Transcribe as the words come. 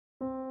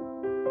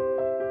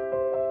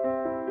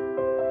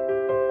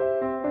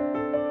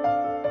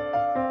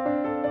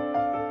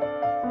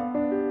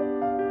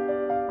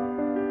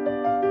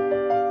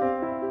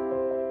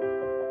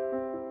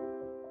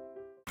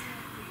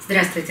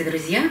Здравствуйте,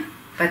 друзья,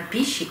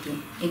 подписчики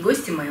и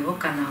гости моего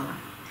канала.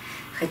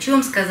 Хочу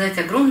вам сказать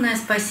огромное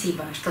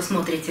спасибо, что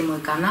смотрите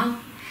мой канал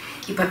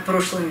и под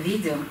прошлым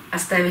видео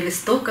оставили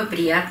столько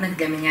приятных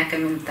для меня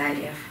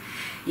комментариев.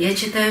 Я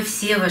читаю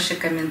все ваши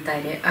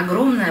комментарии.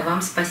 Огромное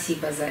вам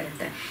спасибо за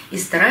это. И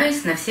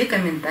стараюсь на все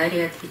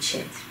комментарии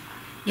отвечать.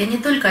 Я не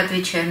только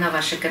отвечаю на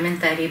ваши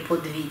комментарии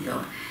под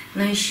видео,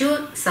 но еще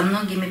со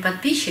многими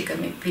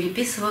подписчиками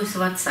переписываюсь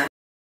в WhatsApp.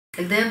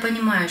 Когда я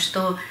понимаю,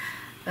 что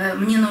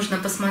мне нужно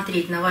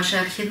посмотреть на ваши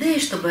орхидеи,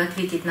 чтобы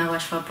ответить на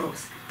ваш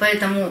вопрос.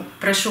 Поэтому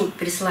прошу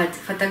прислать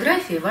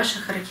фотографии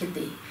ваших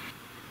орхидей.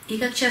 И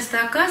как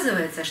часто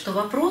оказывается, что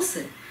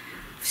вопросы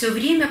все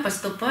время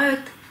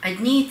поступают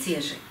одни и те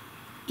же.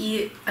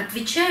 И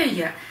отвечаю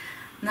я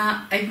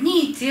на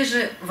одни и те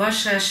же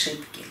ваши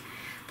ошибки.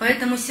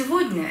 Поэтому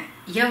сегодня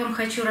я вам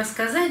хочу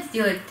рассказать,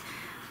 сделать,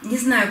 не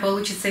знаю,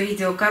 получится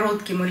видео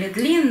коротким или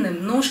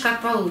длинным, но уж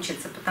как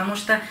получится, потому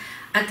что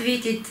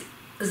ответить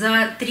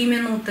за 3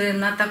 минуты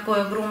на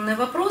такой огромный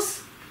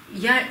вопрос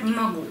я не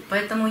могу.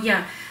 Поэтому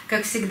я,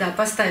 как всегда,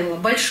 поставила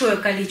большое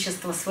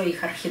количество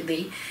своих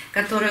орхидей,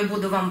 которые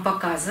буду вам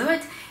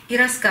показывать и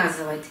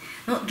рассказывать.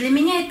 Но для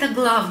меня это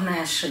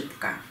главная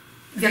ошибка.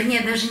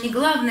 Вернее, даже не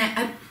главная,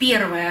 а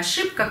первая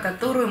ошибка,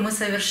 которую мы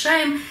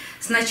совершаем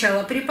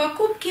сначала при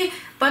покупке,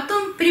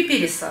 потом при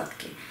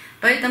пересадке.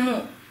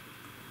 Поэтому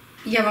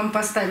я вам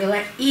поставила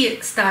и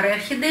старые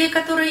орхидеи,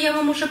 которые я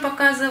вам уже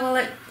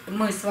показывала,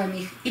 мы с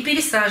вами их и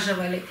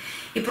пересаживали,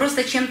 и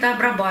просто чем-то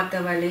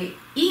обрабатывали.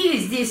 И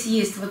здесь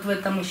есть вот в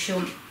этом еще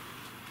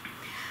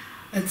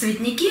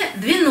цветнике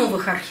 2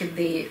 новых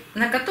орхидеи,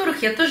 на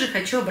которых я тоже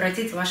хочу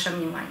обратить ваше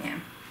внимание.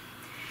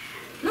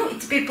 Ну и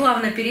теперь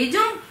плавно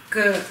перейдем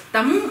к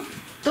тому,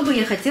 что бы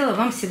я хотела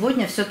вам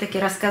сегодня все-таки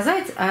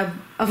рассказать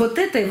о вот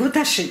этой вот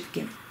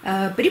ошибке.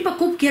 При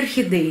покупке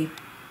орхидеи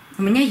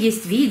у меня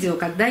есть видео,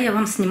 когда я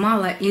вам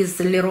снимала из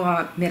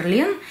Леруа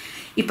Мерлен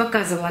и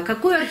показывала,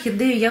 какую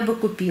орхидею я бы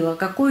купила,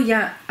 какую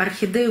я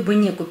орхидею бы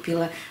не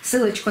купила.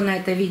 Ссылочку на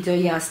это видео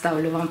я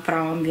оставлю вам в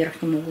правом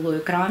верхнем углу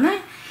экрана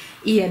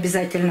и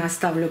обязательно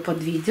оставлю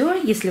под видео.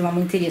 Если вам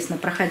интересно,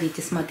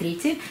 проходите,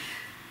 смотрите.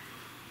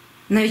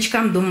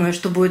 Новичкам, думаю,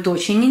 что будет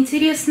очень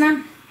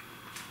интересно.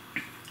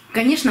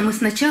 Конечно, мы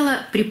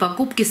сначала при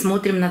покупке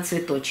смотрим на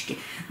цветочки,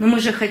 но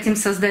мы же хотим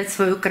создать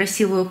свою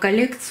красивую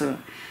коллекцию.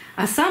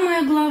 А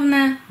самое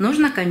главное,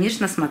 нужно,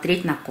 конечно,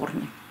 смотреть на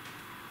корни.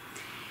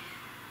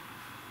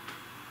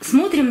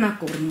 Смотрим на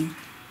корни.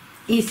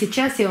 И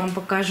сейчас я вам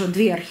покажу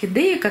 2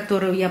 орхидеи,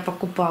 которые я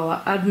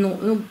покупала.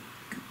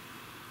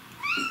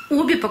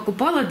 Обе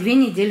покупала 2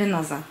 недели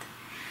назад.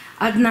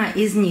 Одна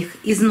из них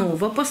из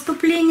нового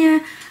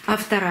поступления, а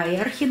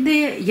вторая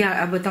орхидея,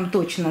 я об этом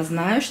точно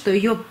знаю, что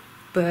ее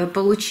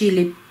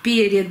получили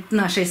перед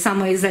нашей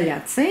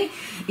самоизоляцией,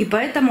 и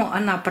поэтому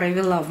она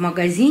провела в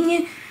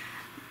магазине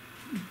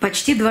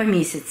почти 2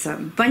 месяца.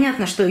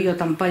 Понятно, что ее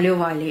там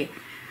поливали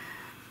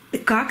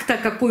как-то,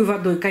 какой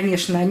водой,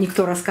 конечно,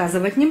 никто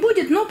рассказывать не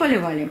будет, но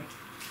поливали.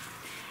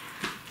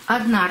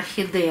 Одна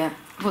орхидея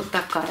вот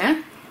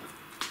такая.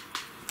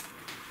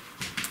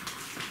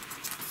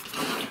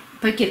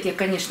 Пакет я,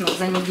 конечно,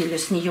 за неделю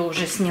с нее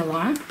уже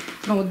сняла,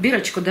 но вот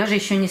бирочку даже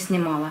еще не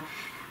снимала.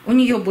 У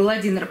нее был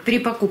при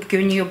покупке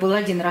у нее был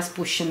один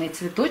распущенный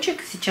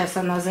цветочек. Сейчас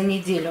она за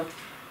неделю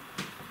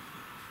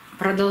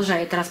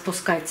продолжает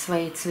распускать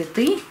свои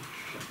цветы.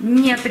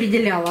 Не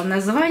определяла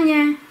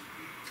название.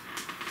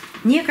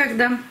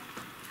 Некогда.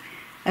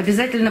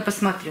 Обязательно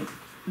посмотрю.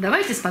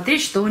 Давайте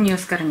смотреть, что у нее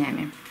с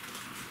корнями.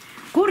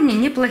 Корни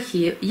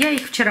неплохие. Я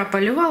их вчера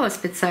поливала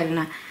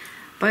специально,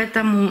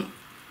 поэтому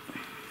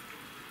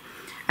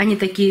они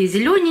такие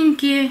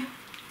зелененькие.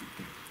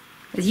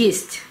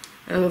 Есть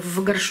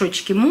в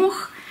горшочке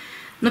мох,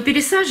 но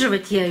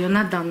пересаживать я ее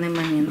на данный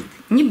момент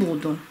не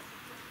буду.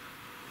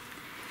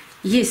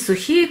 Есть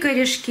сухие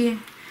корешки.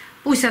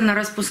 Пусть она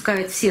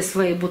распускает все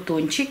свои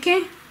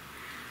бутончики,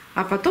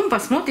 а потом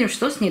посмотрим,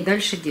 что с ней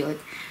дальше делать.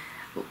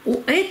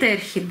 У этой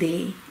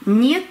орхидеи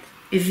нет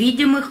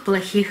видимых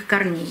плохих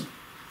корней.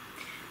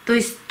 То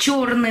есть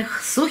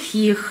черных,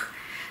 сухих,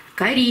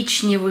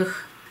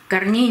 коричневых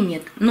корней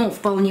нет. Но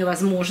вполне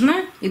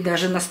возможно, и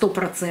даже на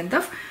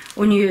 100%,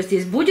 у нее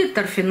здесь будет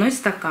торфяной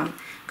стакан.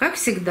 Как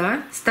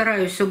всегда,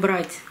 стараюсь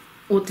убрать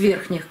от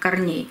верхних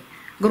корней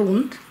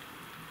грунт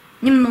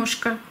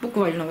немножко.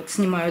 Буквально вот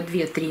снимаю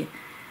 2-3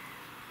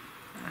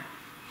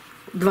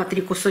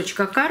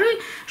 кусочка коры,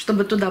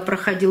 чтобы туда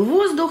проходил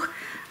воздух.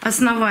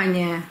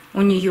 Основание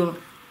у нее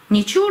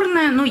не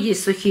черное, но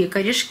есть сухие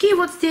корешки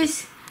вот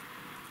здесь.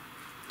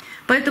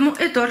 Поэтому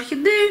эту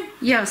орхидею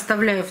я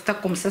оставляю в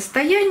таком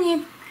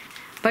состоянии.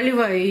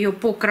 Поливаю ее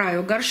по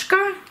краю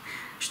горшка,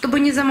 чтобы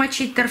не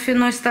замочить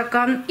торфяной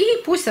стакан.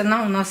 И пусть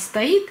она у нас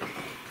стоит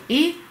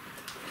и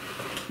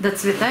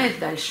доцветает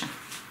дальше.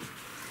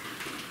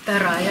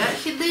 Вторая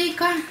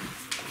орхидейка.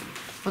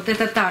 Вот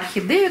это та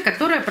орхидея,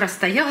 которая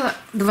простояла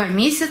 2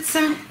 месяца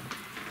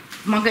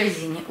в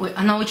магазине. Ой,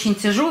 она очень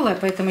тяжелая,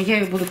 поэтому я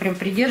ее буду прям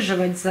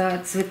придерживать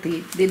за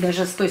цветы. И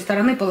даже с той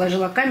стороны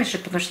положила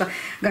камешек, потому что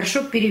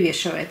горшок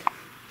перевешивает.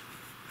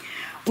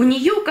 У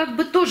нее как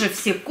бы тоже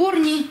все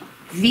корни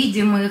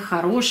видимые,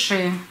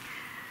 хорошие,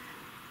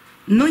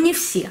 но не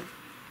все.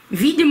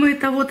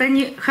 Видимые-то вот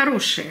они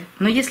хорошие,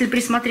 но если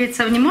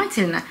присмотреться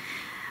внимательно,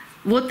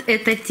 вот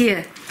это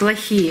те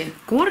плохие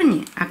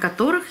корни, о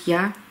которых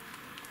я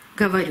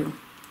говорю.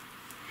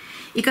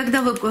 И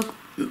когда вы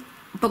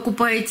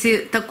покупаете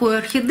такую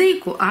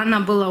орхидейку, а она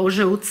была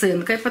уже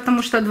уценкой,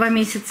 потому что 2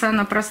 месяца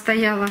она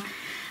простояла,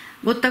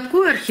 вот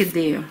такую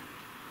орхидею,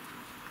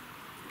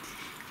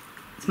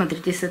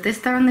 смотрите, с этой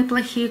стороны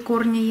плохие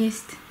корни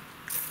есть.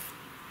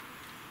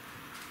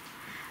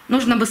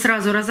 Нужно бы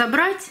сразу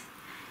разобрать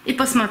и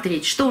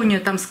посмотреть, что у нее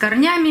там с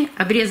корнями,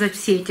 обрезать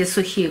все эти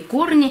сухие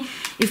корни.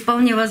 И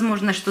вполне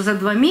возможно, что за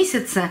 2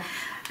 месяца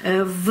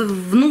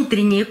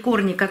внутренние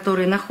корни,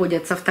 которые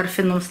находятся в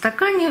торфяном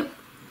стакане,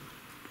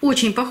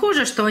 очень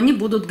похоже, что они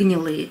будут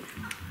гнилые.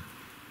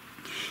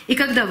 И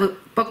когда вы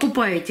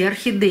покупаете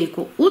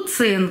орхидейку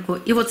уценку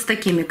и вот с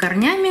такими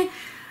корнями,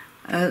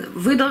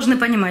 вы должны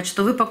понимать,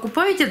 что вы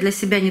покупаете для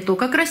себя не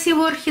только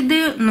красивую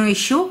орхидею, но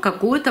еще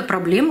какую-то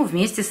проблему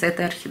вместе с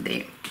этой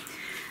орхидеей.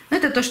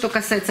 Это то, что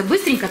касается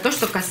быстренько, то,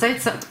 что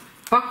касается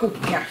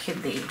покупки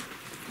орхидеи.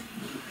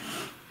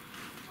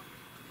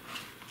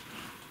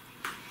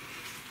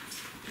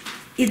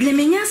 И для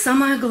меня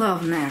самое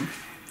главное,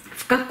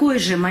 в какой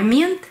же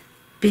момент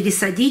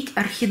пересадить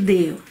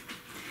орхидею.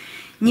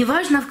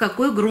 Неважно, в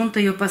какой грунт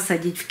ее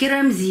посадить, в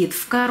керамзит,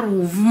 в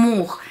кору, в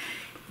мох.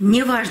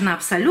 Неважно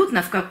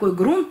абсолютно, в какой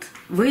грунт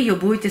вы ее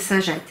будете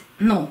сажать.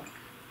 Но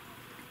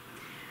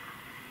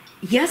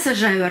я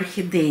сажаю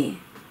орхидеи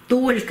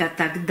только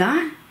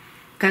тогда,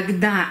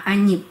 когда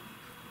они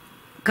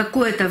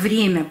какое-то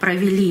время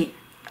провели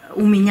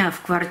у меня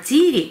в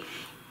квартире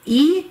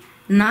и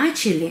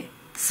начали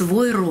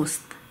свой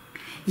рост.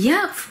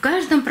 Я в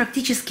каждом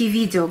практически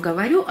видео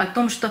говорю о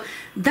том, что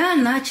да,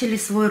 начали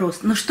свой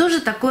рост. Но что же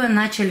такое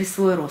начали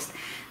свой рост?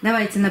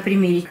 Давайте на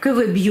примере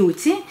КВ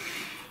Бьюти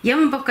я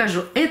вам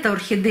покажу. Эту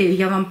орхидею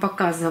я вам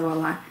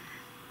показывала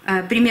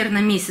примерно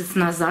месяц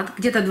назад,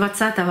 где-то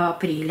 20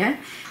 апреля.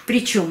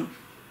 Причем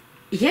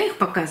я их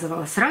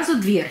показывала сразу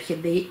 2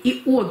 орхидеи.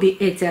 И обе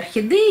эти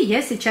орхидеи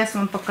я сейчас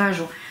вам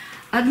покажу.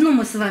 Одну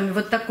мы с вами,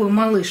 вот такую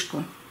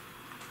малышку,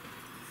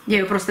 я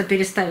ее просто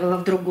переставила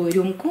в другую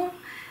рюмку.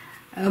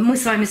 Мы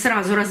с вами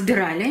сразу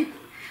разбирали,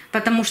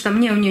 потому что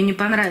мне у нее не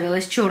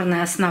понравилось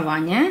черное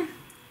основание.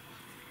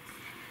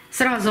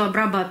 Сразу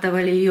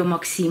обрабатывали ее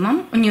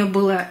Максимом. У нее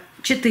было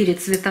 4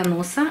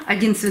 цветоноса.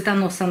 1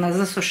 цветонос она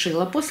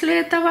засушила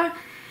после этого.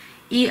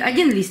 И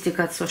 1 листик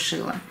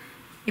отсушила.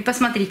 И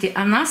посмотрите,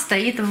 она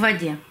стоит в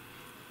воде.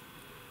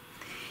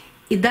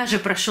 И даже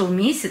прошел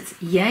месяц,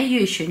 я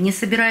ее еще не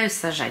собираюсь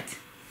сажать.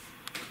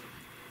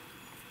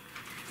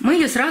 Мы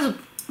ее сразу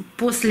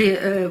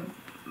после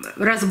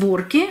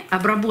разборки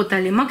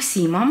обработали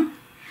Максимом.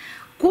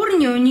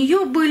 Корни у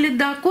нее были,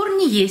 да,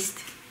 корни есть.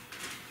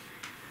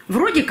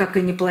 Вроде как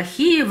и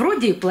неплохие,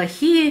 вроде и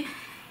плохие.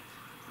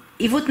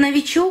 И вот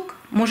новичок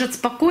может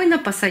спокойно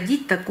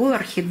посадить такую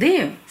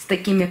орхидею с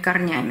такими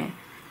корнями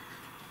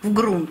в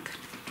грунт.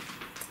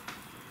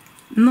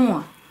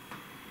 Но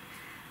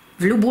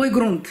в любой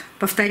грунт,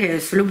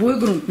 повторяюсь, в любой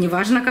грунт,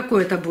 неважно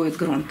какой это будет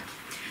грунт.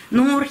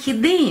 Но у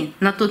орхидеи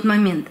на тот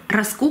момент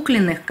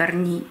раскукленных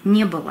корней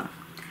не было.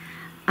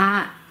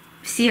 А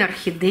все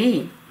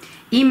орхидеи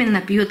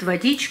именно пьют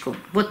водичку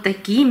вот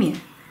такими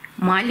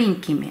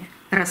маленькими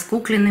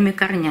раскукленными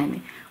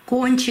корнями,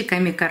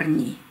 кончиками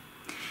корней.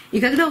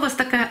 И когда у вас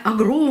такая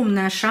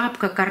огромная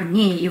шапка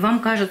корней, и вам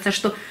кажется,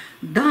 что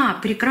да,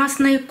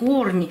 прекрасные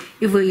корни,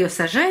 и вы ее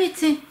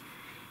сажаете,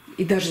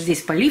 и даже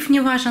здесь полив не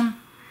важен,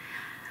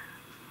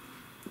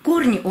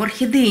 корни у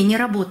орхидеи не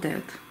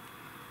работают.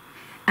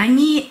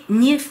 Они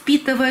не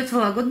впитывают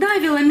влагу. Да,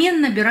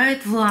 веломен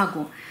набирает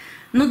влагу,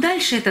 но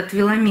дальше этот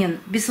веломен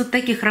без вот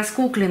таких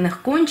раскукленных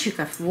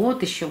кончиков,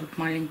 вот еще вот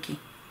маленький,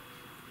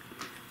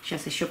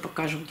 сейчас еще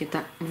покажу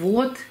где-то,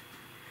 вот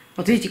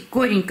видите,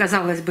 корень,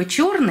 казалось бы,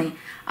 черный,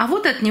 а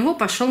вот от него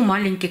пошел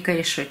маленький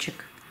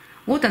корешочек.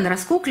 Вот он,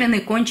 раскукленный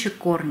кончик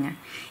корня.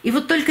 И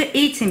вот только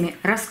этими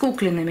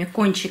раскукленными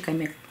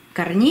кончиками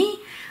корней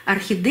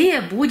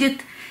орхидея будет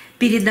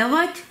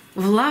передавать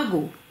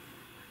влагу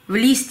в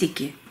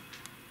листики.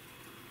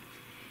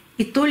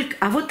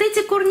 А вот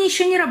эти корни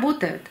еще не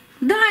работают.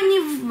 Да,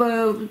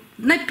 они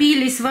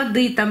напились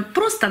воды, там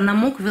просто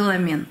намок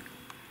веломен.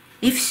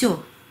 И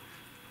все.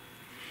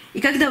 И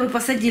когда вы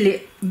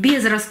посадили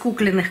без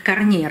раскукленных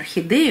корней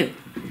орхидею,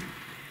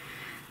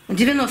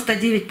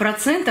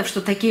 99%,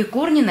 что такие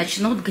корни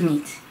начнут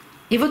гнить.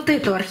 И вот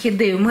эту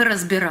орхидею мы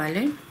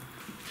разбирали.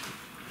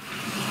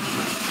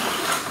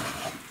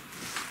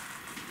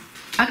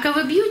 А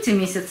КВ Бьюти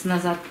месяц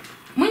назад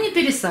мы не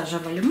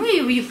пересаживали. Мы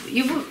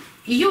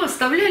ее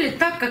оставляли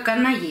так, как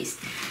она есть.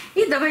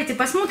 И давайте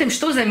посмотрим,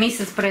 что за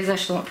месяц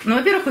произошло. Ну,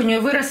 во-первых, у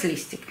нее вырос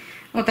листик.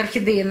 Вот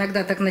орхидея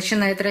иногда так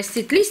начинает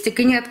расти листик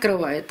и не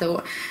открывает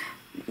его.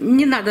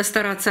 Не надо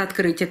стараться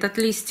открыть этот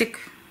листик.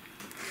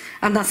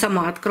 Она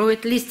сама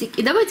откроет листик.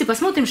 И давайте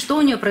посмотрим, что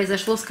у нее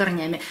произошло с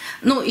корнями.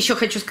 Ну, еще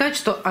хочу сказать,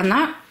 что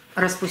она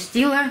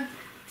распустила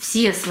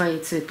все свои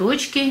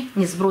цветочки,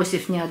 не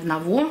сбросив ни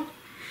одного.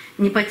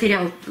 Не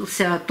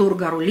потерялся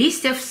тургор у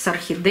листьев с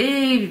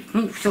орхидеей.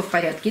 Ну, все в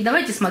порядке. И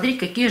давайте смотреть,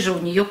 какие же у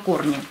нее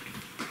корни.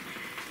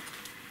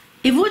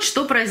 И вот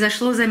что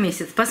произошло за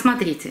месяц.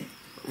 Посмотрите.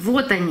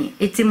 Вот они,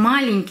 эти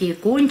маленькие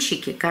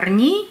кончики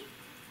корней,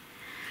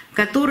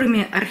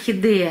 которыми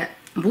орхидея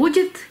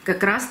будет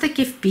как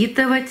раз-таки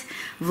впитывать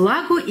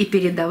влагу и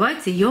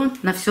передавать ее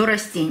на все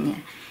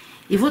растение.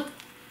 И вот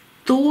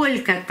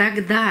только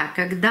тогда,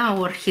 когда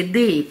у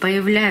орхидеи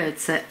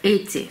появляются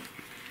эти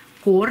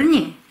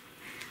корни,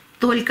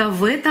 только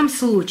в этом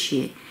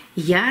случае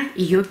я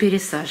ее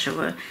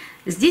пересаживаю.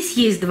 Здесь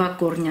есть 2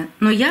 корня,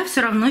 но я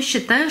все равно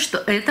считаю, что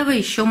этого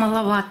еще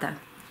маловато.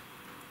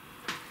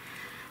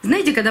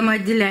 Знаете, когда мы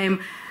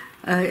отделяем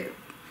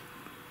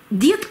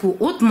детку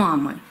от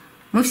мамы,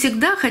 мы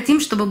всегда хотим,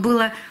 чтобы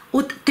было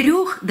от 3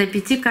 до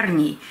 5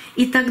 корней.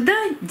 И тогда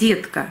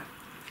детка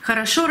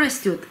хорошо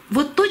растет.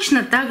 Вот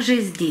точно так же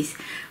и здесь.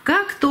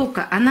 Как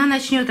только она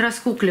начнет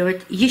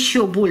раскукливать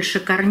еще больше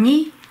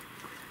корней,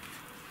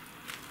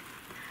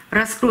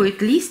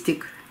 раскроет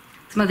листик,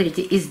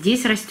 смотрите, и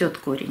здесь растет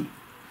корень.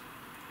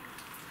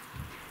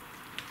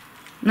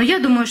 Но я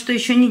думаю, что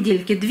еще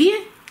недельки 2,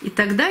 и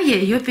тогда я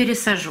ее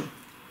пересажу.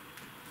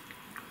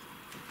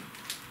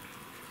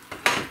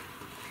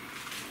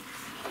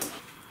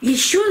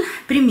 Еще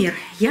пример.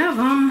 Я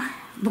вам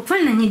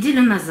буквально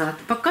неделю назад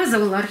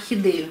показывала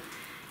орхидею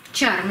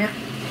Чармер.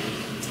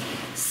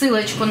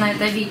 Ссылочку на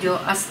это видео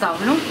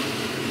оставлю.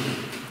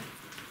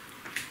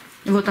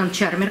 Вот он,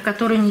 Чармер,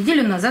 который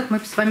неделю назад мы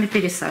с вами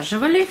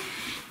пересаживали.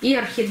 И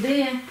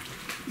орхидея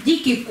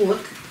Дикий кот,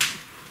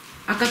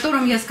 о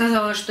котором я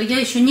сказала, что я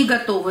еще не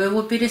готова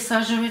его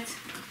пересаживать.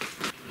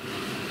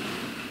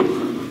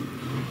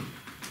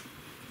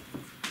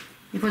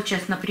 И вот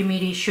сейчас на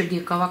примере еще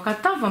дикого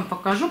кота вам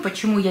покажу,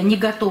 почему я не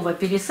готова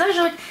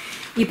пересаживать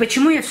и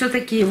почему я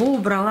все-таки его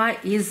убрала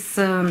из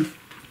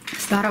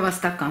старого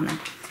стакана.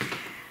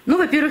 Ну,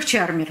 во-первых,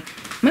 Чармер.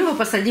 Мы его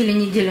посадили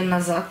неделю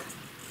назад.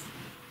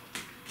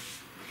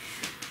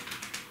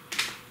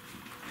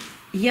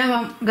 Я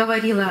вам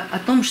говорила о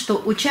том, что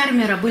у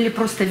Чармера были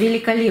просто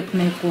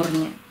великолепные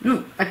корни.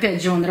 Ну,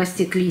 опять же, он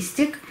растит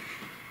листик.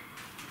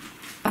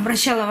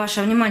 Обращала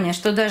ваше внимание,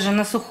 что даже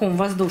на сухом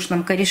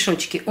воздушном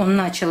корешочке он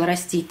начал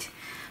растить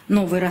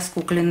новый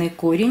раскукленный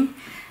корень.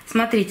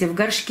 Смотрите, в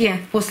горшке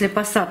после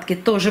посадки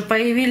тоже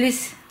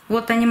появились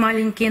вот они,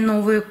 маленькие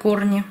новые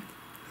корни.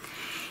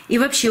 И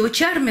вообще у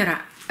Чармера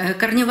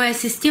корневая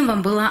система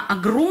была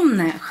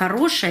огромная,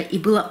 хорошая, и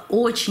было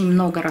очень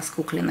много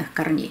раскукленных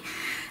корней.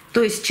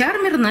 То есть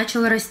Чармер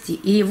начал расти,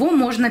 и его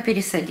можно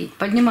пересадить.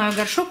 Поднимаю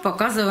горшок,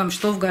 показываю вам,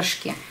 что в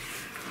горшке.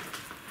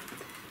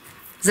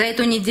 За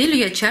эту неделю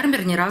я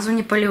Чармер ни разу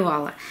не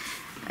поливала.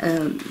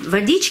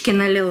 Водички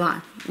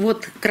налила,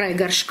 вот край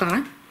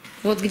горшка,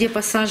 вот где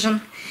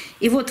посажен,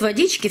 и вот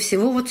водички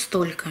всего вот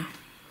столько.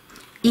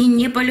 И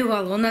не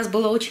поливала. У нас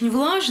было очень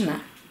влажно,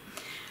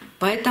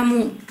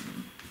 поэтому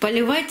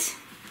поливать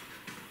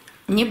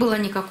не было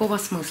никакого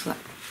смысла.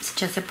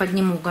 Сейчас я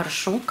подниму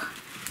горшок.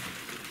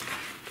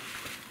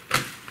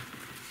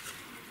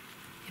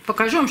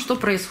 Покажу вам, что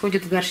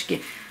происходит в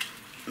горшке.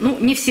 Ну,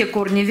 не все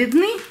корни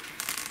видны.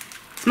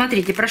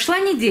 Смотрите, прошла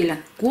неделя,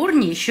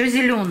 корни еще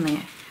зеленые.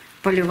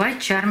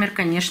 Поливать Чармер,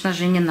 конечно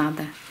же, не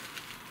надо.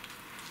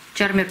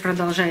 Чармер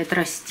продолжает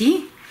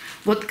расти.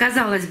 Вот,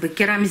 казалось бы,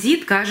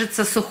 керамзит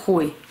кажется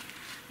сухой,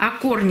 а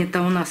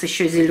корни-то у нас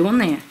еще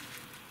зеленые.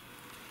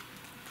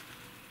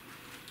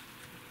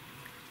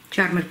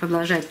 Чармер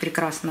продолжает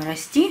прекрасно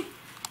расти.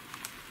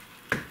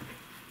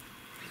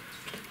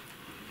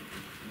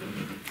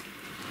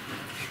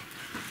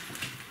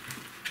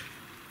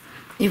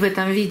 И в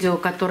этом видео,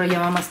 которое я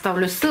вам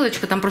оставлю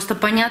ссылочку, там просто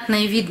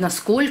понятно и видно,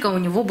 сколько у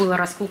него было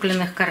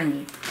раскукленных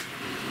корней.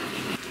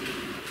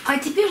 А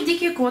теперь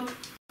дикий кот.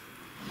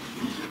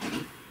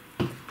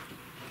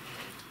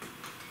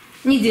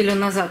 Неделю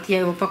назад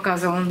я его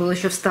показывала, он был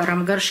еще в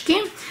старом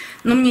горшке.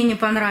 Но мне не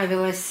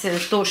понравилось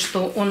то,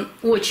 что он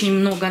очень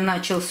много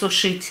начал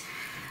сушить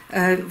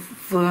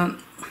в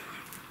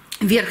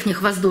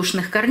верхних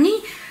воздушных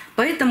корней.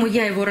 Поэтому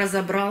я его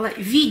разобрала.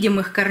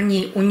 Видимых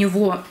корней у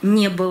него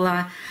не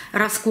было,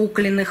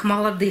 раскукленных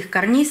молодых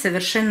корней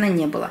совершенно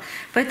не было.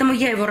 Поэтому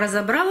я его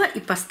разобрала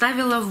и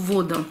поставила в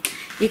воду.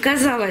 И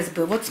казалось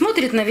бы, вот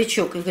смотрит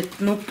новичок и говорит,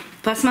 ну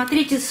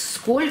посмотрите,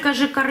 сколько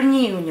же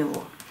корней у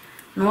него.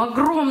 Ну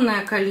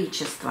огромное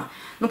количество.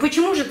 Ну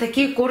почему же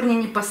такие корни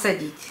не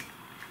посадить?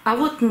 А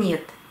вот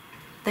нет.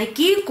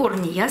 Такие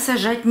корни я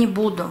сажать не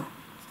буду.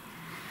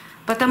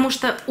 Потому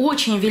что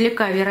очень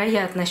велика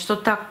вероятность, что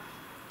так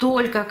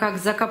только как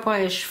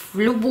закопаешь в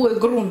любой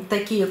грунт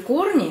такие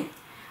корни,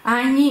 а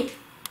они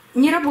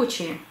не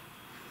рабочие.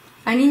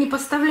 Они не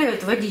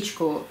поставляют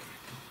водичку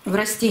в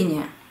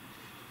растения.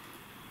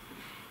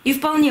 И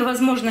вполне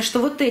возможно, что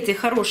вот эти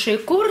хорошие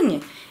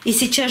корни и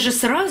сейчас же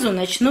сразу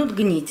начнут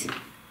гнить.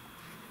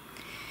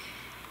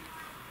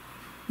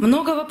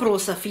 Много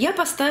вопросов. Я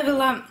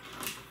поставила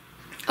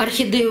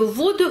орхидею в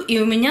воду, и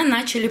у меня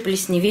начали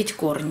плесневеть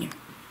корни.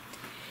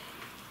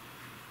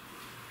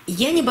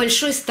 Я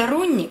небольшой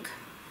сторонник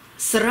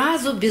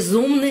сразу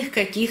безумных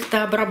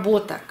каких-то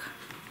обработок.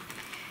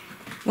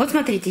 Вот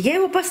смотрите, я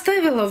его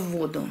поставила в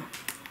воду.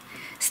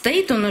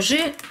 Стоит он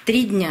уже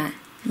 3 дня.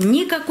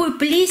 Никакой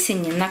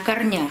плесени на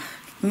корнях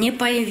не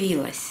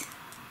появилось.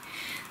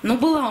 Но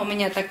была у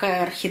меня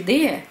такая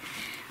орхидея.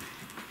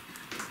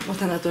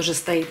 Вот она тоже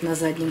стоит на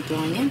заднем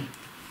плане.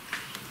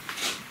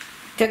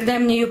 Когда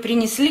мне ее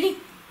принесли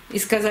и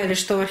сказали,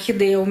 что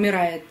орхидея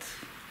умирает,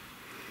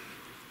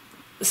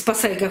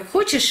 спасай как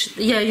хочешь,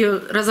 я ее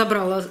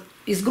разобрала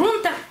из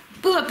грунта,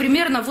 было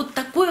примерно вот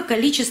такое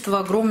количество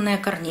огромное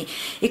корней.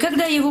 И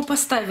когда я его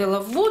поставила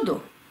в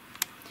воду,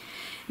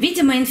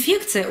 видимо,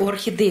 инфекция у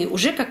орхидеи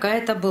уже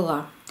какая-то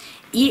была.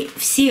 И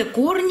все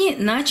корни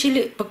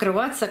начали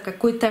покрываться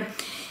какой-то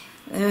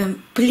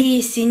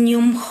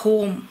плесенью,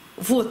 мхом.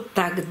 Вот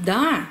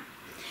тогда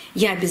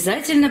я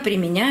обязательно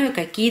применяю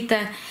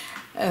какие-то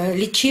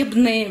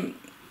лечебные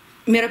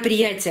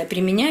мероприятия,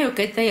 применяю к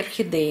этой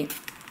орхидее.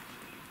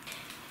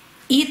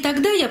 И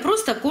тогда я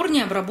просто корни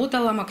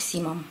обработала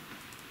Максимом.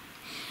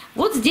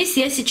 Вот здесь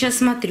я сейчас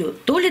смотрю,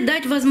 то ли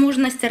дать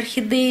возможность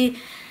орхидее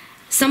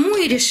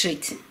самой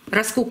решить,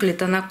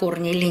 раскуклит она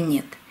корни или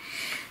нет,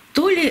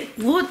 то ли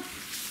вот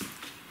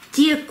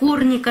те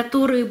корни,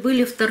 которые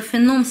были в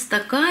торфяном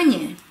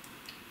стакане,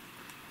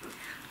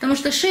 потому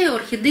что шея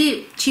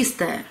орхидеи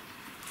чистая,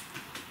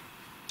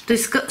 то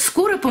есть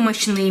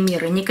скоропомощные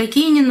меры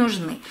никакие не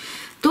нужны.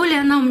 То ли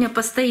она у меня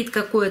постоит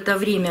какое-то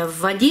время в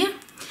воде,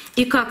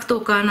 и как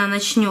только она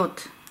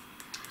начнет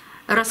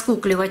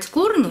раскукливать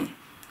корни,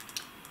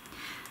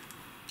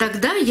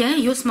 тогда я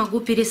ее смогу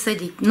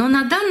пересадить. Но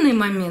на данный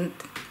момент,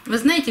 вы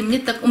знаете,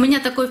 у меня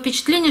такое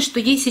впечатление, что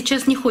ей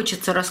сейчас не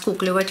хочется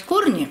раскукливать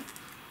корни,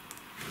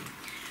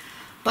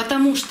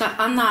 потому что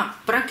она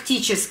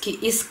практически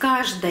из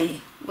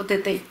каждой вот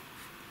этой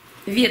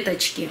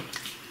веточки,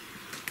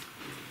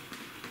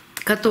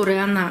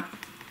 которой она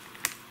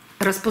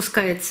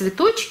распускает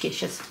цветочки,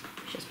 сейчас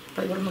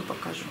поверну,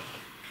 покажу,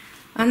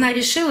 она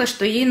решила,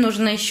 что ей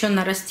нужно еще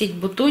нарастить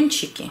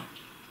бутончики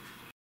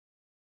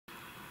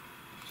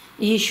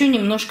и еще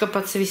немножко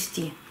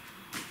подцвести.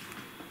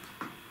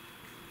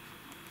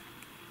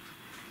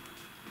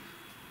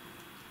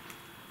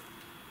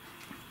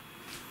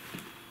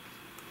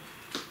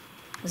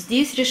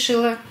 Здесь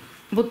решила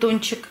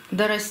бутончик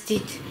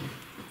дорастить.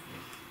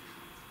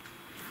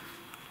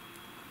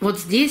 Вот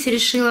здесь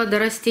решила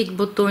дорастить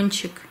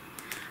бутончик.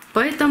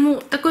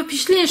 Поэтому такое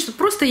впечатление, что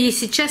просто ей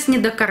сейчас не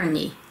до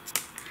корней.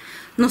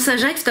 Но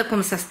сажать в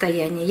таком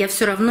состоянии я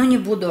все равно не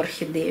буду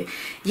орхидею.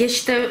 Я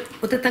считаю,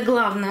 вот это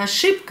главной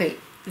ошибкой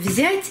 —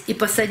 взять и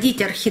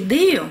посадить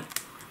орхидею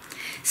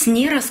с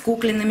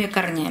нераскукленными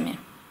корнями.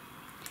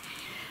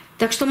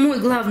 Так что мой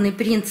главный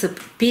принцип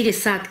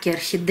пересадки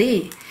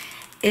орхидеи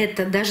 —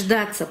 это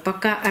дождаться,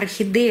 пока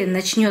орхидея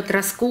начнет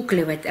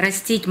раскукливать,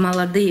 растить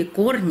молодые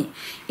корни,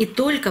 и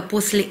только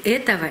после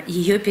этого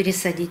ее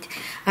пересадить.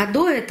 А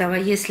до этого,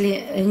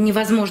 если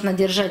невозможно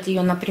держать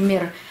ее,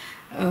 например,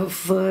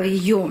 в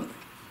ее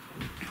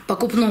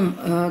покупном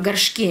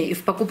горшке и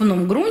в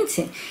покупном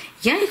грунте,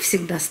 я их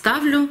всегда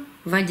ставлю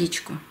в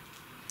водичку.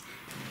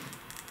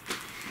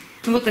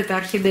 Вот эта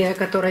орхидея, о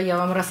которой я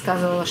вам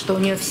рассказывала, что у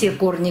нее все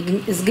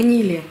корни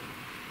сгнили,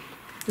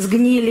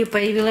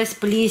 появилась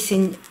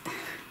плесень.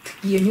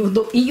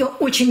 Ее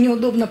очень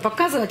неудобно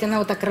показывать, она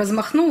вот так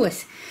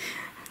размахнулась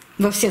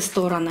во все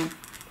стороны.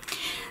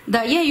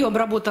 Да, я ее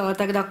обработала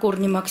тогда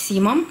корни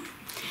Максимом.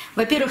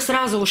 Во-первых,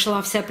 сразу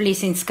ушла вся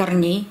плесень с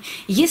корней.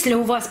 Если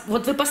у вас,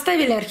 вот вы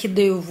поставили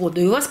орхидею в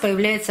воду, и у вас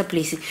появляется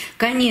плесень,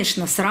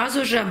 конечно,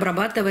 сразу же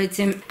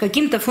обрабатывайте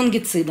каким-то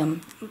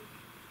фунгицидом.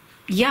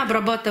 Я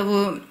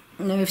обрабатываю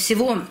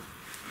всего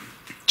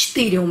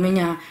 4 у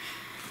меня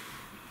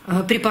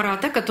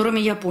препарата, которыми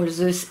я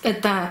пользуюсь.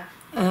 Это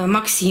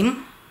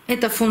Максим,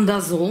 это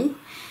фундазол,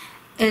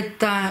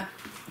 это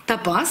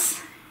топаз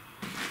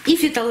и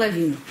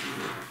фитоловин.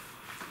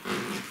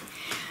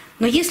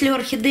 Но если у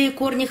орхидеи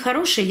корни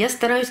хорошие, я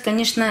стараюсь,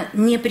 конечно,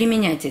 не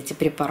применять эти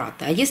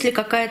препараты. А если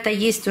какая-то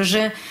есть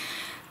уже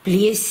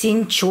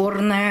плесень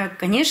черная,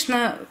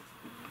 конечно,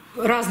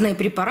 разные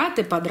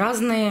препараты под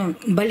разные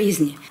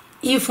болезни.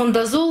 И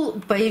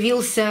фундазол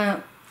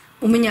появился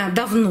у меня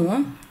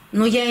давно,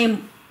 но я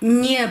им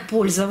не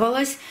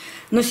пользовалась.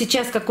 Но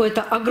сейчас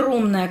какое-то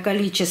огромное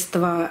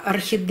количество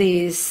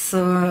орхидей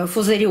с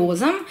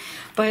фузариозом,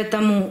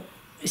 поэтому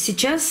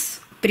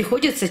сейчас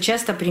приходится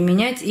часто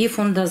применять и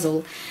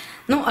фундазол.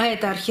 Ну, а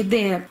эта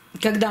орхидея,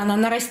 когда она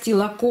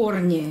нарастила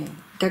корни,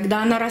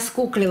 когда она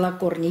раскуклила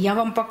корни, я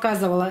вам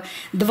показывала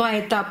 2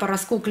 этапа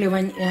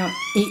раскукливания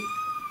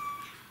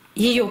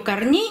ее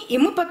корней, и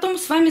мы потом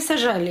с вами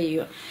сажали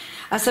ее.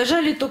 А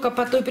сажали только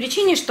по той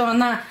причине, что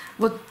она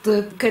вот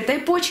к этой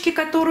почке,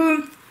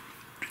 которую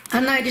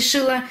она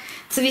решила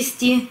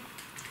цвести,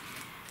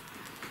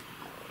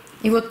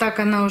 и вот так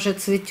она уже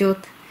цветет,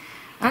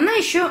 она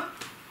еще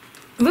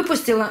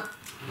выпустила,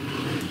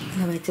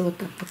 давайте вот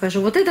так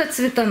покажу, вот этот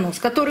цветонос,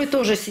 который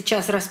тоже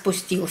сейчас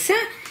распустился,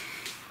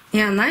 и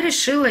она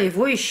решила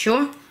его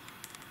еще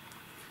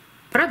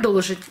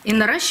продолжить и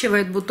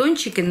наращивает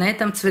бутончики на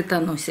этом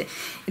цветоносе.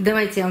 И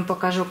давайте я вам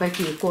покажу,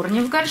 какие корни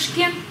в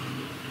горшке.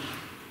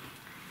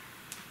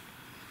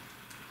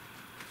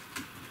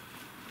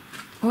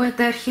 У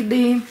этой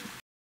орхидеи.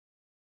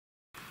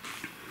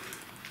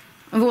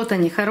 Вот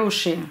они,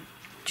 хорошие,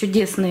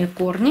 чудесные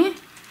корни.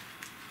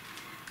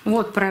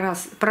 Вот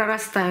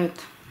прорастают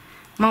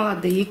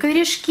молодые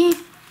корешки.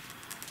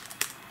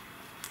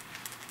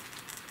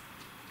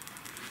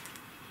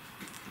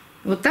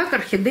 Вот так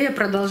орхидея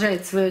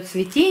продолжает свое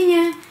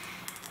цветение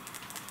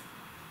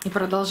и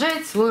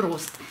продолжает свой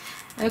рост.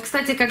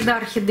 Кстати, когда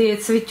орхидея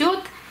цветет,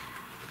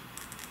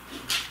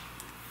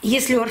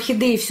 если у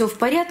орхидеи все в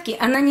порядке,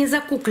 она не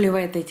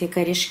закукливает эти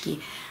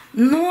корешки.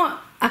 Но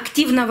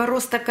активного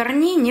роста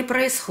корней не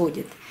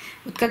происходит.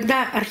 Вот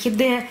когда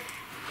орхидея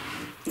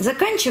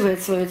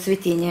заканчивает свое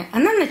цветение,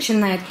 она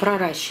начинает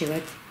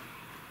проращивать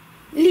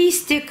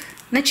листик,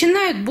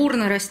 начинают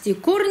бурно расти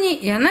корни,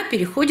 и она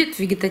переходит в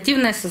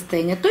вегетативное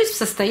состояние, то есть в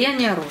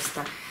состояние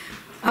роста.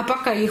 А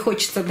пока ей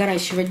хочется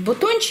доращивать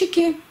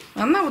бутончики,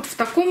 она вот в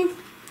таком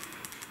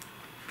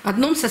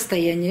одном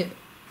состоянии.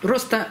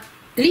 Роста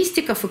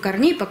листиков и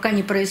корней пока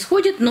не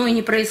происходит, но и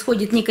не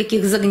происходит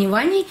никаких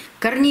загниваний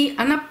корней.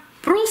 Она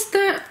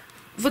просто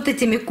вот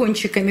этими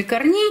кончиками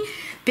корней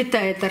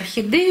питает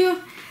орхидею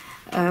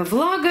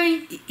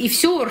влагой, и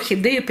все у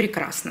орхидеи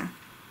прекрасно.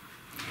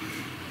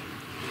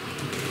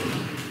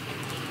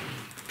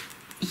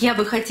 Я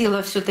бы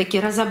хотела все-таки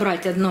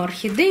разобрать одну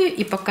орхидею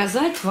и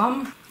показать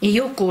вам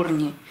ее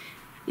корни.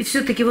 И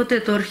все-таки вот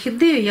эту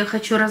орхидею я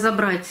хочу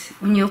разобрать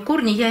у нее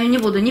корни. Я ее не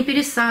буду ни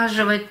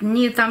пересаживать,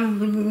 ни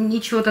там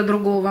ничего-то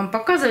другого вам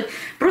показывать.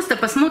 Просто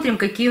посмотрим,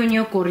 какие у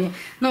нее корни.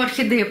 Но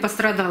орхидея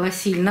пострадала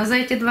сильно за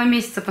эти 2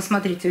 месяца.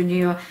 Посмотрите, у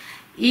нее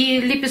и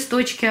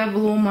лепесточки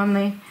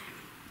обломаны.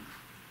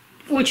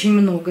 Очень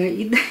много.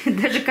 И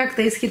даже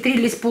как-то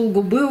исхитрились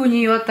полгубы у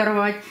нее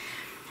оторвать.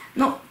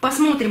 Но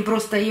посмотрим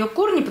просто ее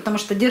корни, потому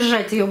что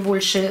держать ее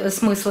больше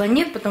смысла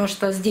нет, потому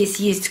что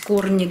здесь есть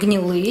корни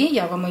гнилые,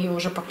 я вам ее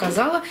уже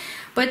показала.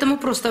 Поэтому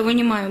просто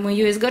вынимаем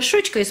ее из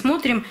горшочка и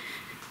смотрим,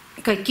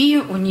 какие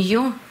у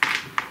нее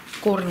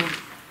корни.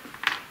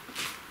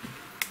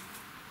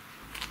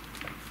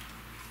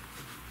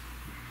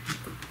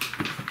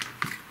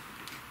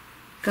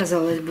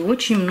 Казалось бы,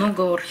 очень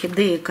много у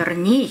орхидеи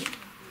корней.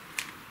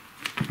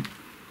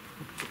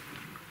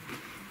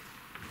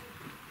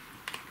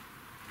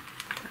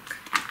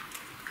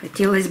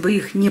 Хотелось бы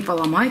их не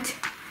поломать.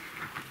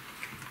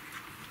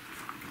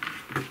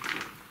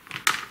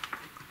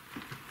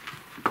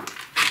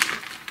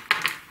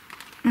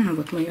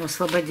 Вот мы ее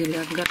освободили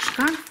от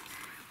горшка.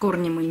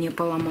 Корни мы не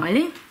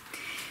поломали.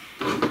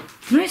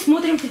 Ну и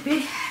смотрим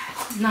теперь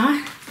на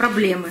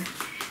проблемы.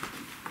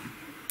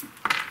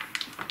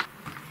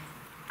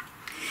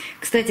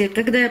 Кстати,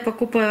 когда я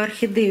покупаю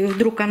орхидею,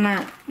 вдруг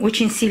она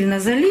очень сильно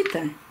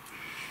залита,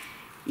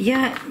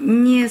 я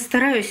не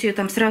стараюсь ее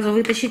там сразу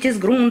вытащить из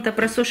грунта,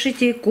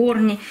 просушить ей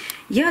корни.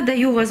 Я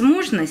даю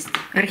возможность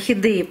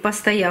орхидее,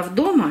 постояв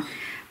дома,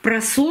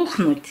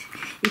 просохнуть.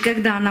 И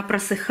когда она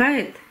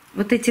просыхает,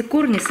 вот эти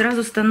корни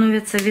сразу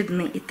становятся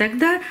видны. И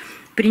тогда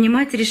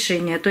принимать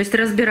решение. То есть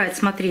разбирать,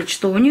 смотреть,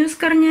 что у нее с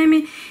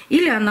корнями.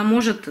 Или она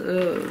может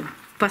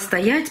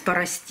постоять,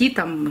 порасти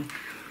там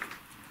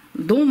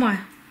дома.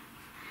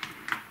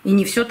 И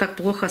не все так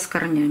плохо с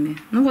корнями.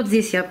 Ну вот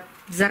здесь я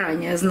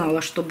заранее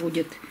знала, что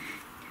будет,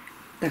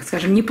 так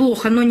скажем,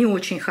 неплохо, но не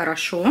очень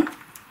хорошо.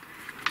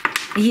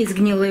 Есть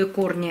гнилые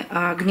корни,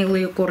 а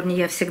гнилые корни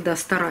я всегда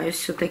стараюсь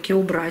все-таки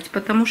убрать,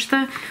 потому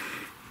что,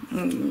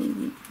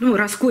 ну,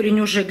 раз корень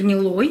уже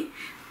гнилой,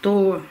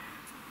 то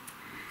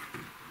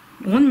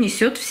он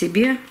несет в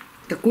себе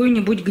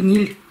какую-нибудь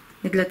гниль.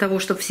 И для того,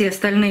 чтобы все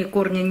остальные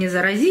корни не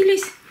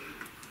заразились,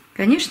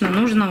 конечно,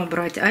 нужно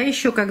убрать. А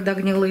еще, когда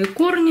гнилые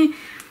корни,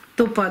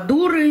 то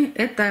подуры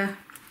это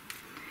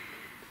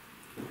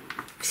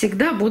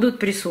всегда будут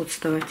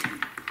присутствовать.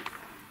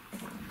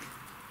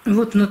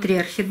 Вот внутри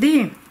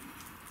орхидеи,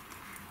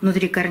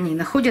 внутри корней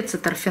находится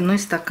торфяной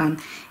стакан.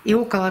 И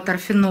около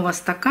торфяного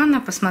стакана,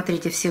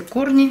 посмотрите, все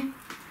корни,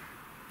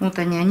 вот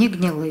они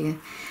гнилые.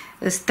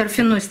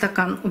 Торфяной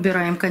стакан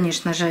убираем,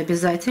 конечно же,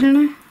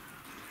 обязательно.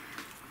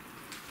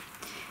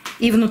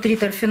 И внутри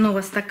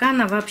торфяного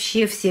стакана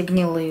вообще все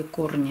гнилые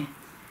корни.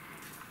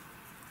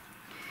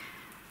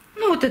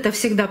 Ну вот это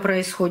всегда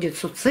происходит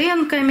с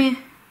уценками.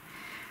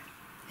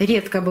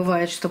 Редко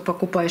бывает, что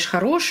покупаешь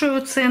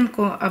хорошую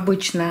уценку.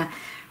 Обычно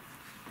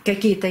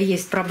какие-то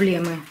есть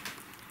проблемы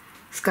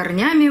с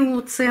корнями у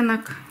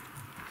уценок.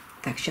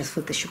 Так, сейчас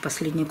вытащу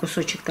последний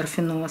кусочек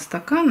торфяного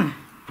стакана.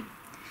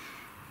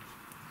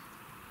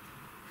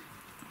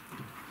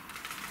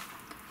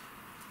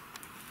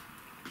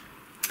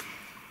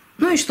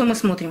 Ну и что мы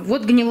смотрим?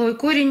 Вот гнилой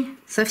корень,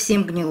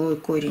 совсем гнилой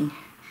корень.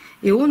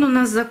 И он у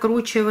нас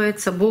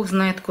закручивается, бог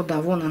знает куда.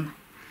 Вон он.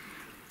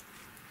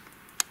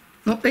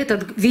 Ну,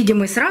 этот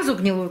видимый сразу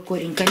гнилой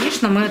корень,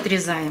 конечно, мы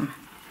отрезаем.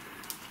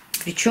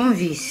 Причем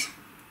весь.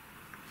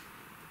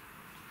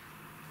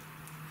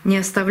 Не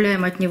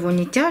оставляем от него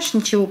ни тяж,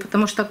 ничего,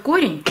 потому что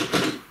корень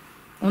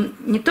Он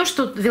не то,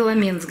 что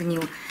веломен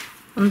сгнил,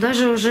 он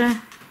даже уже,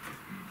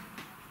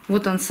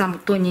 вот он сам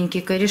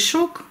тоненький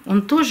корешок,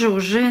 он тоже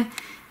уже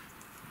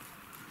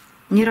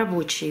не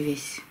рабочий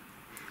весь.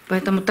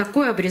 Поэтому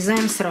такой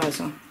обрезаем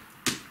сразу.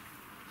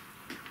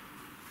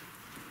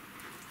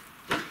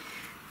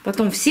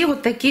 Потом все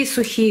вот такие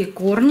сухие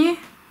корни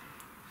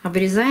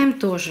обрезаем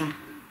тоже.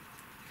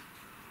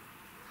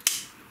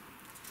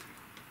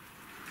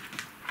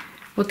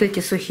 Вот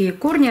эти сухие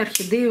корни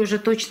орхидеи уже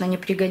точно не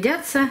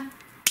пригодятся.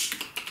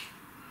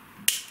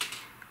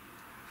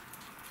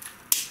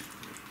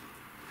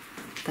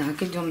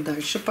 Так, идем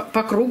дальше.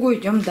 По кругу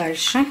идем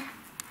дальше.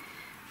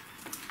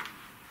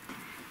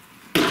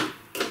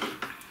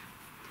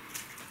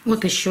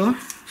 Вот еще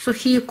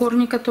сухие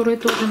корни, которые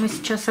тоже мы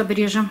сейчас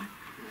обрежем.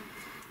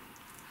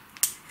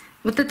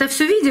 Вот это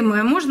все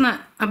видимое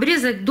можно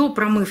обрезать до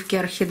промывки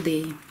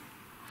орхидеи.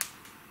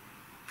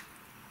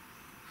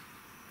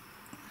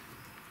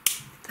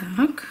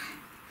 Так.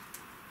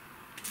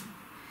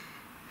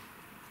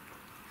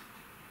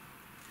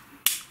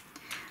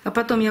 А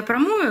потом я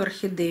промою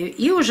орхидею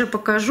и уже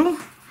покажу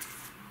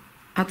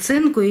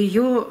оценку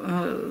ее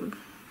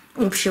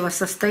общего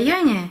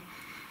состояния.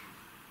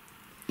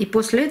 И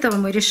после этого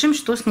мы решим,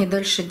 что с ней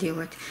дальше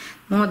делать.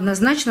 Но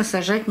однозначно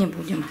сажать не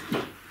будем.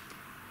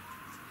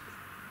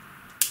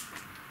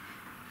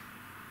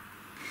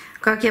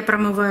 Как я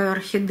промываю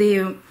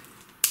орхидею,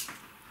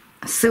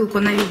 ссылку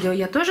на видео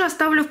я тоже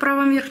оставлю в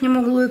правом верхнем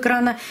углу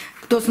экрана.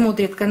 Кто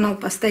смотрит канал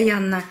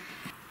постоянно,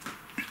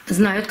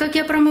 знают, как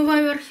я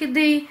промываю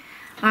орхидеи.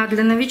 А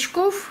для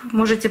новичков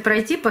можете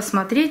пройти,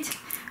 посмотреть,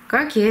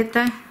 как я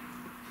это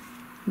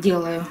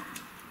делаю.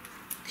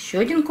 Еще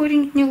один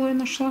корень гнилой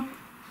нашла.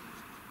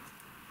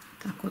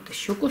 Так, вот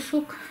еще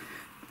кусок.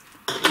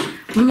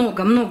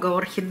 Много-много у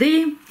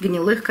орхидеи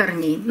гнилых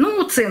корней. Ну,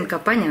 уценка,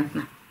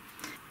 понятно.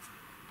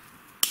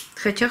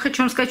 Хотя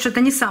хочу вам сказать, что это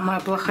не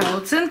самая плохая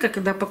уценка,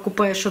 когда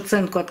покупаешь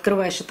уценку,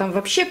 открываешь, и там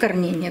вообще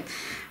корней нет.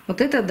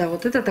 Вот это да,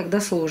 вот это тогда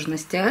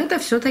сложности. А это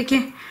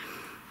все-таки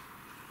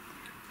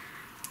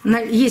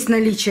есть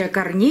наличие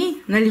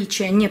корней,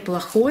 наличие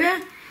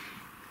неплохое.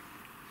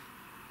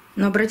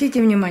 Но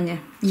обратите внимание,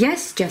 я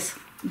сейчас,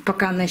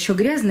 пока она еще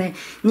грязная,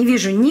 не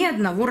вижу ни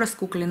одного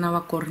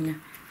раскукленного корня.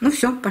 Ну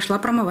все, пошла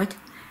промывать.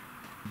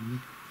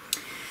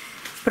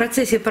 В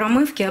процессе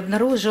промывки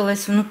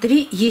обнаружилась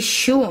внутри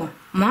еще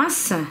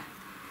масса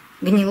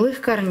гнилых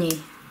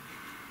корней.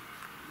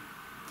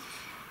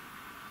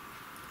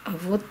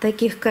 Вот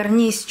таких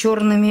корней с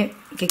черными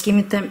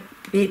какими-то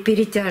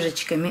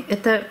перетяжечками.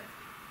 Это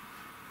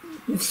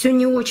все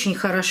не очень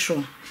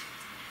хорошо.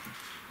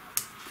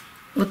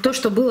 Вот то,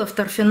 что было в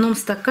торфяном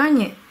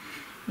стакане,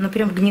 ну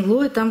прям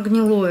гнилое, там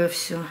гнилое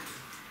все.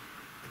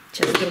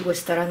 Сейчас с другой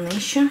стороны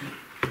еще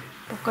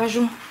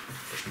покажу.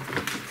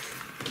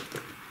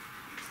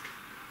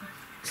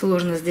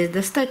 Сложно здесь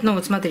достать, но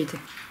вот смотрите.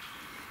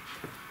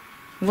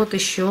 Вот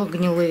еще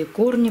гнилые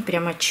корни,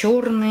 прямо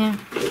черные.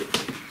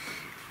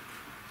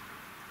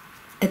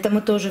 Это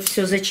мы тоже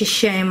все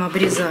зачищаем,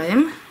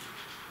 обрезаем.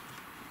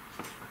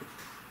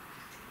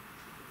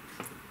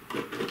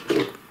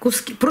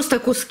 Куски, просто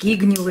куски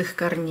гнилых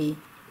корней.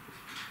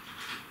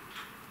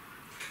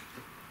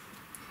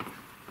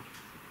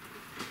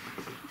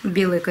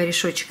 Белый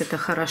корешочек — это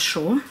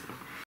хорошо.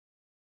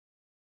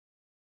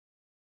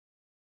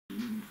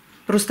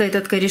 Просто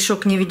этот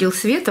корешок не видел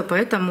света,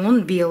 поэтому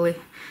он белый.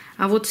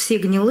 А вот все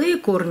гнилые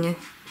корни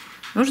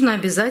нужно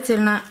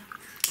обязательно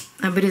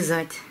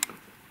обрезать.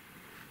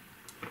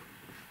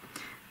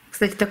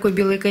 Кстати, такой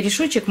белый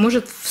корешочек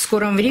может в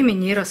скором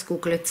времени и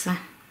раскуклиться.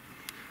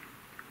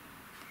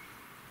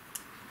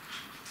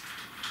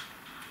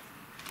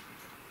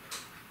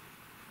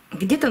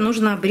 Где-то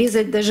нужно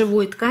обрезать до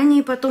живой ткани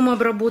и потом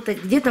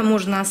обработать. Где-то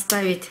можно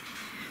оставить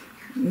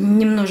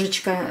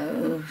немножечко,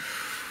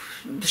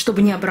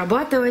 чтобы не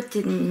обрабатывать,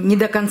 не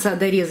до конца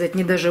дорезать,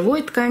 не до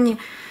живой ткани.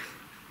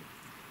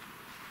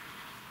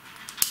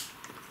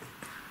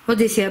 Вот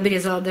здесь я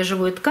обрезала до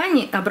живой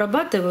ткани,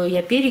 обрабатываю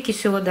я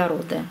перекисью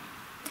водорода.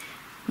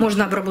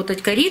 Можно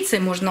обработать корицей,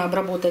 можно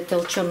обработать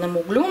толченым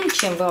углем.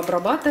 Чем вы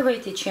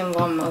обрабатываете, чем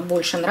вам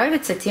больше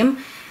нравится, тем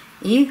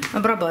и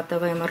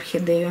обрабатываем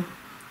орхидею.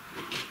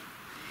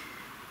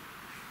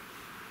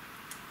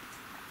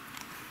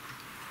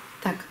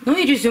 Так, ну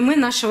и резюме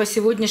нашего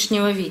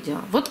сегодняшнего видео.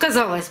 Вот,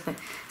 казалось бы,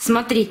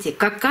 смотрите,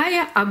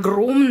 какая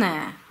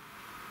огромная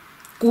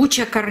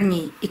куча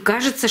корней. И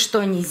кажется, что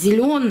они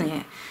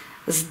зеленые,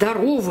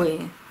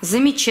 здоровые,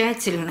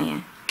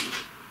 замечательные.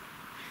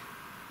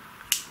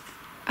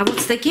 А вот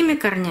с такими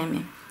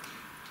корнями,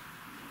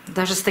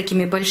 даже с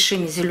такими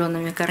большими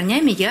зелеными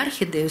корнями, я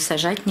орхидею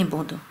сажать не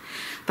буду.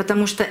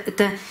 Потому что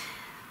это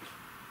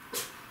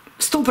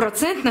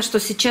стопроцентно, что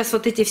сейчас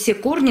вот эти все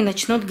корни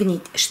начнут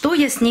гнить. Что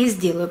я с ней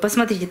сделаю?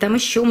 Посмотрите, там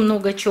еще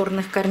много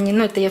черных корней.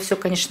 Но это я все,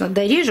 конечно,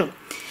 дорежу.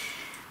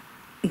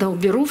 Да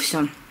уберу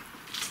все.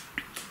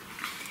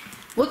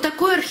 Вот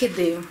такую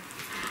орхидею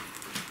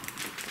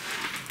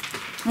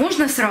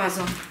можно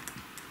сразу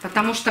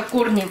потому что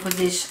корни вот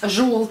здесь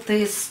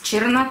желтые, с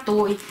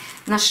чернотой.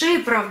 На шее,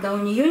 правда, у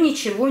нее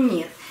ничего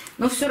нет.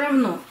 Но все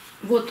равно,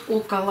 вот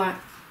около...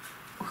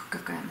 Ох,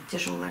 какая она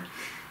тяжелая.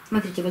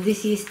 Смотрите, вот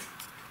здесь есть...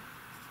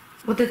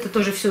 Вот это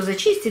тоже все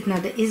зачистить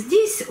надо. И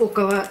здесь,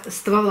 около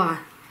ствола,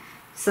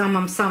 в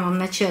самом-самом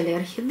начале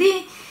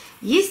орхидеи,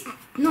 есть,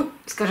 ну,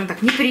 скажем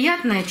так,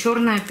 неприятное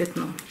черное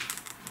пятно.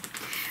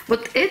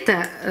 Вот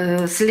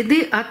это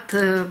следы от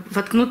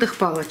воткнутых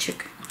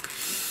палочек.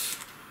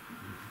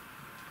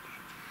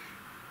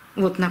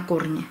 Вот на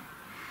корне.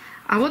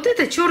 А вот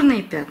это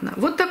черные пятна.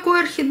 Вот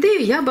такую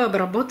орхидею я бы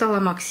обработала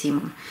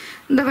Максимом.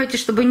 Давайте,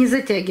 чтобы не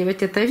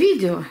затягивать это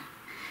видео,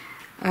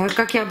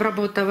 как я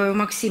обрабатываю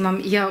Максимом,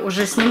 я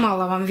уже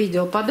снимала вам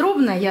видео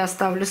подробно. Я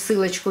оставлю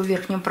ссылочку в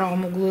верхнем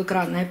правом углу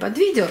экрана и под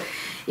видео.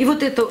 И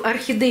вот эту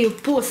орхидею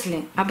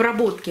после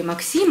обработки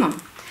Максимом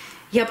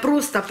я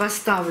просто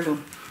поставлю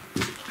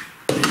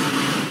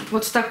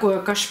вот в такое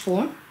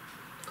кашпо.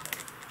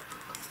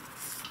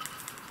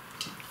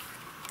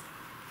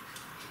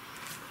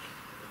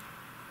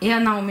 И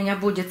она у меня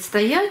будет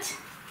стоять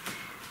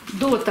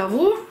до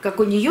того, как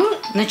у нее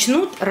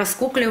начнут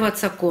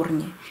раскукливаться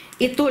корни.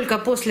 И только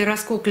после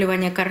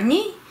раскукливания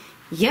корней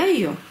я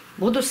ее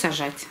буду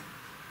сажать.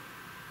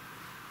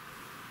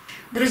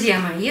 Друзья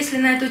мои, если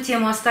на эту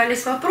тему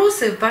остались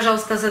вопросы,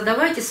 пожалуйста,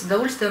 задавайте, с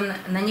удовольствием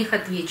на них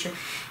отвечу.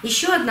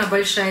 Еще одна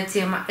большая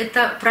тема –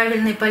 это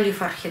правильный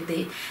полив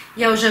орхидей.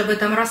 Я уже об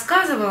этом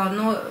рассказывала,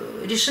 но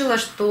решила,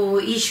 что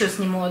еще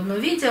сниму одно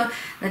видео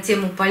на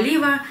тему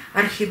полива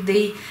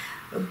орхидей,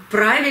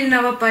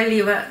 правильного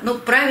полива, ну,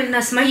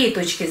 правильно с моей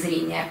точки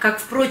зрения, как,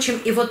 впрочем,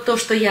 и вот то,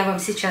 что я вам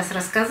сейчас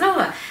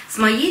рассказала, с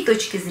моей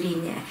точки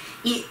зрения,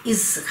 и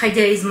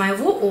исходя из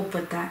моего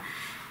опыта,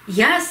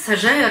 я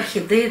сажаю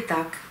орхидеи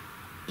так.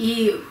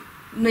 И,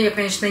 ну, я,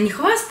 конечно, не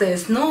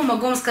хвастаюсь, но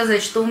могу вам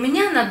сказать, что у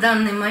меня на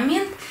данный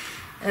момент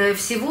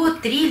всего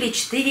 3 или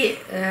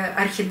 4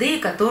 орхидеи,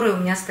 которые у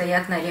меня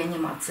стоят на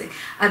реанимации.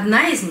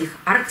 Одна из них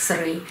 –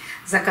 Орхидея,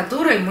 за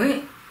которой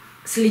мы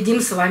следим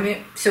с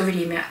вами все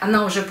время.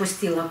 Она уже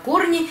пустила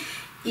корни,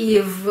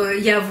 и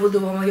я буду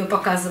вам ее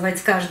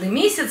показывать каждый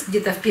месяц,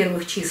 где-то в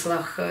первых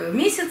числах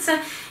месяца,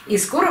 и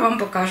скоро вам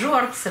покажу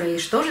Орхидеи,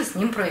 что же с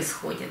ним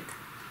происходит.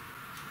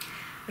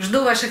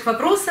 Жду ваших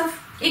вопросов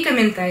и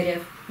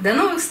комментариев. До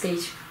новых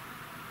встреч!